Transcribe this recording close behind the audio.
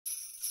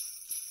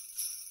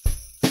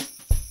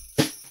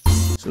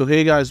So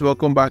hey guys,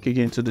 welcome back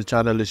again to the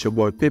channel. It's your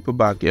boy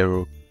Paperback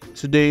Arrow.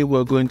 Today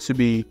we're going to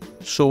be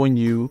showing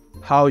you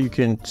how you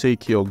can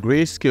take your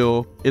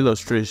grayscale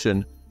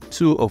illustration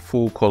to a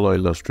full color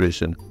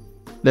illustration.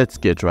 Let's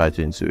get right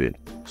into it.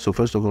 So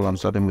first of all, I'm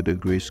starting with the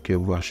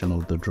grayscale version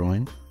of the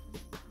drawing.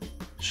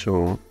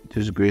 So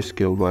this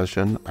grayscale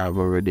version, I've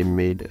already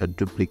made a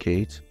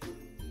duplicate.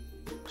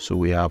 So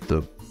we have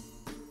the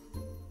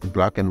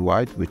black and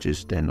white, which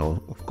is then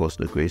of course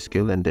the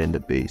grayscale, and then the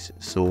base.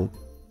 So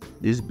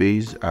this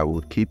base, I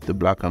will keep the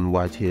black and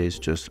white here is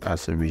just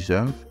as a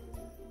reserve.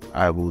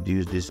 I will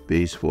use this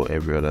base for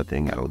every other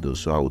thing I will do.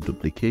 So I will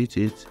duplicate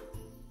it,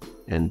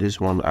 and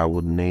this one I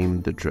would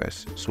name the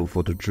dress. So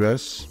for the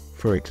dress,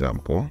 for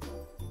example,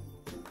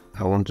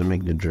 I want to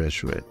make the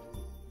dress red.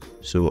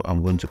 So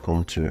I'm going to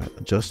come to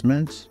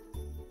adjustments,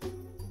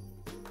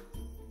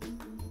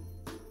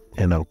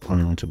 and I'll come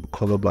into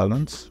color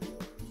balance.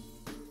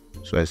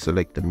 So I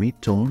select the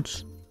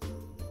mid-tones,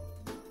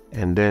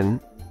 and then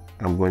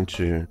I'm going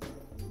to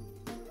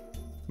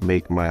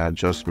make my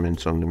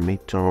adjustments on the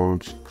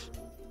mid-tones.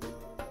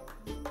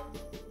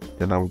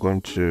 Then I'm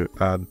going to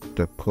add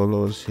the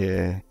colors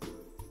here,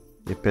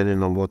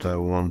 depending on what I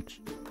want.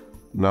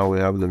 Now we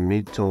have the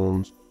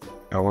mid-tones.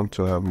 I want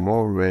to have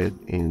more red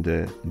in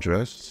the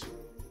dress.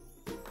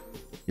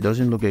 It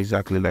doesn't look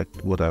exactly like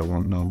what I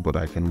want now, but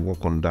I can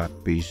work on that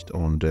based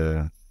on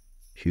the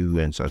hue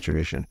and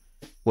saturation.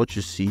 What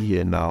you see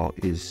here now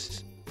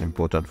is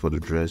important for the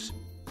dress.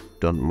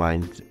 Don't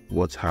mind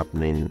what's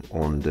happening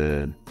on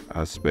the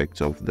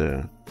aspects of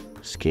the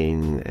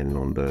skin and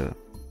on the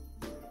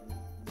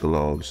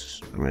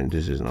gloves. I mean,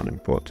 this is not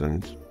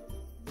important,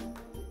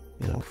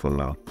 for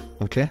now.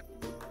 Okay,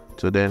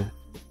 so then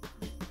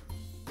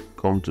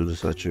come to the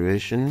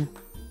saturation.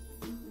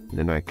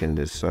 Then I can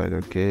decide,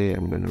 okay,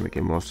 I'm going to make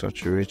it more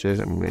saturated.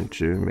 I'm going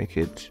to make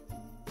it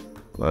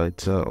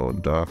lighter or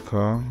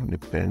darker,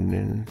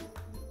 depending.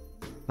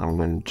 I'm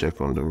going to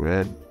check on the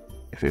red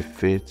if it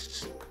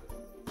fits.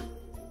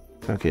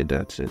 Okay,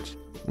 that's it.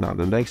 Now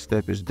the next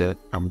step is that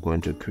I'm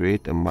going to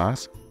create a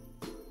mask,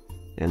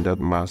 and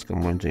that mask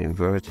I'm going to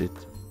invert it.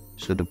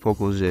 So the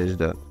purpose is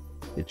that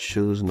it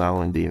shows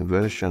now in the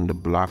inversion the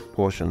black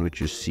portion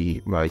which you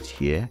see right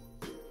here.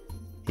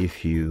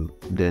 If you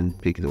then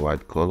pick the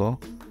white color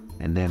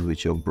and then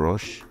with your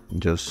brush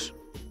just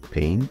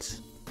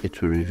paint,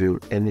 it will reveal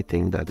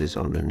anything that is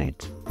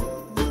underneath.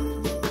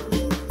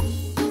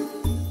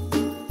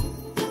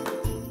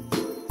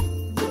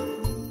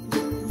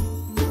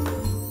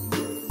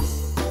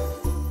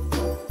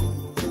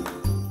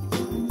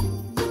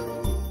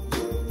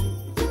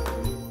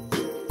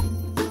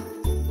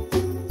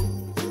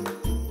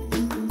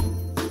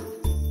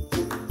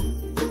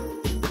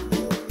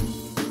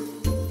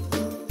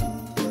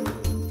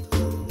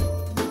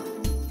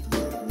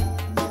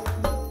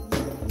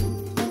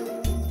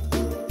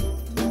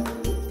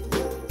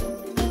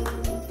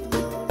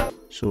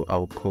 So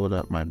I'll call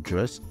that my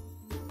dress,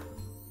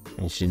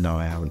 and see now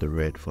I have the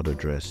red for the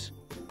dress.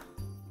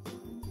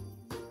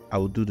 I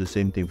will do the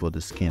same thing for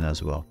the skin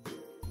as well.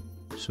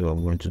 So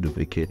I'm going to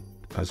duplicate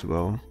as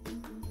well,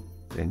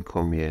 then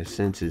come here.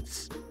 Since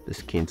it's the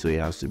skin, so it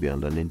has to be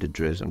underneath the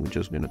dress, I'm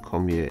just going to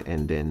come here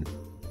and then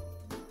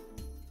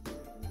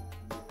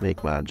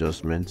make my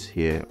adjustments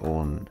here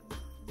on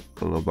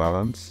color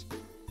balance.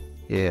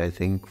 Here I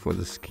think for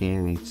the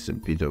skin it's a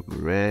bit of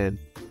red,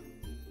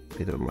 a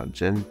bit of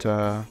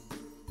magenta,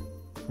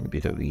 a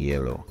bit of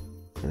yellow,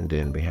 and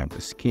then we have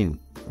the skin.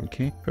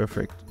 Okay,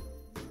 perfect.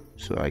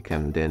 So I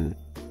can then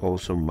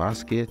also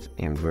mask it,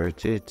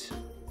 invert it,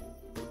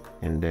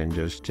 and then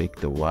just take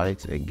the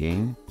white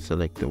again,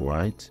 select the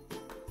white,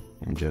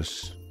 and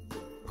just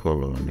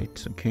color on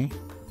it. Okay,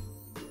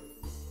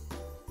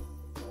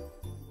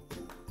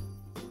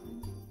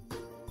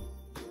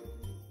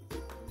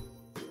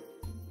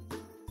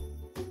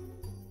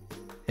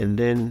 and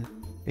then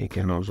you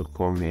can also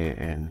come here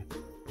and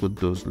put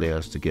those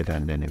layers together,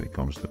 and then it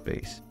becomes the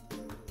base.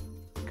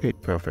 Okay,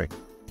 perfect.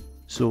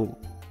 So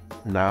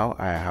now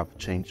I have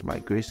changed my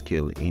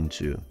grayscale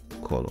into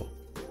color.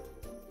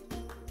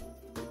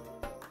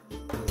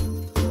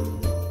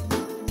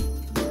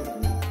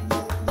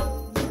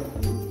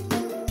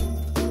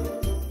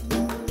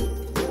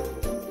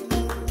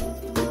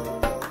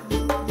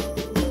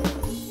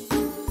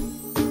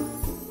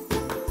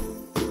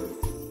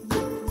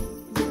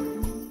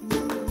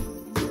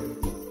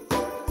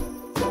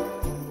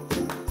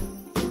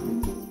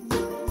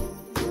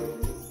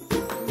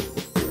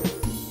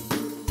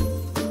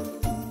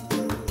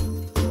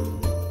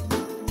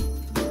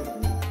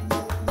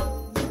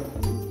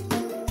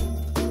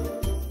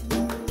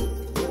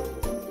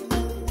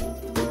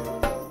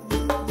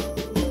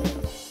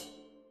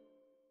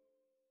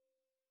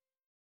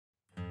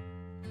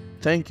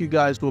 Thank you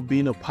guys for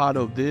being a part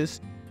of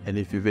this, and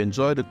if you've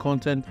enjoyed the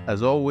content,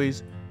 as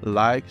always,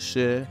 like,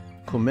 share,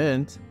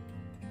 comment,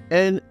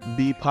 and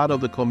be part of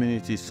the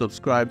community.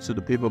 Subscribe to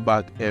the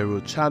Paperback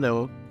Arrow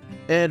channel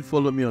and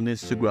follow me on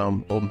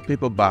Instagram on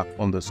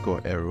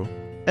paperback_arrow.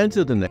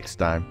 Until the next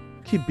time,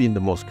 keep being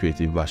the most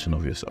creative version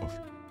of yourself.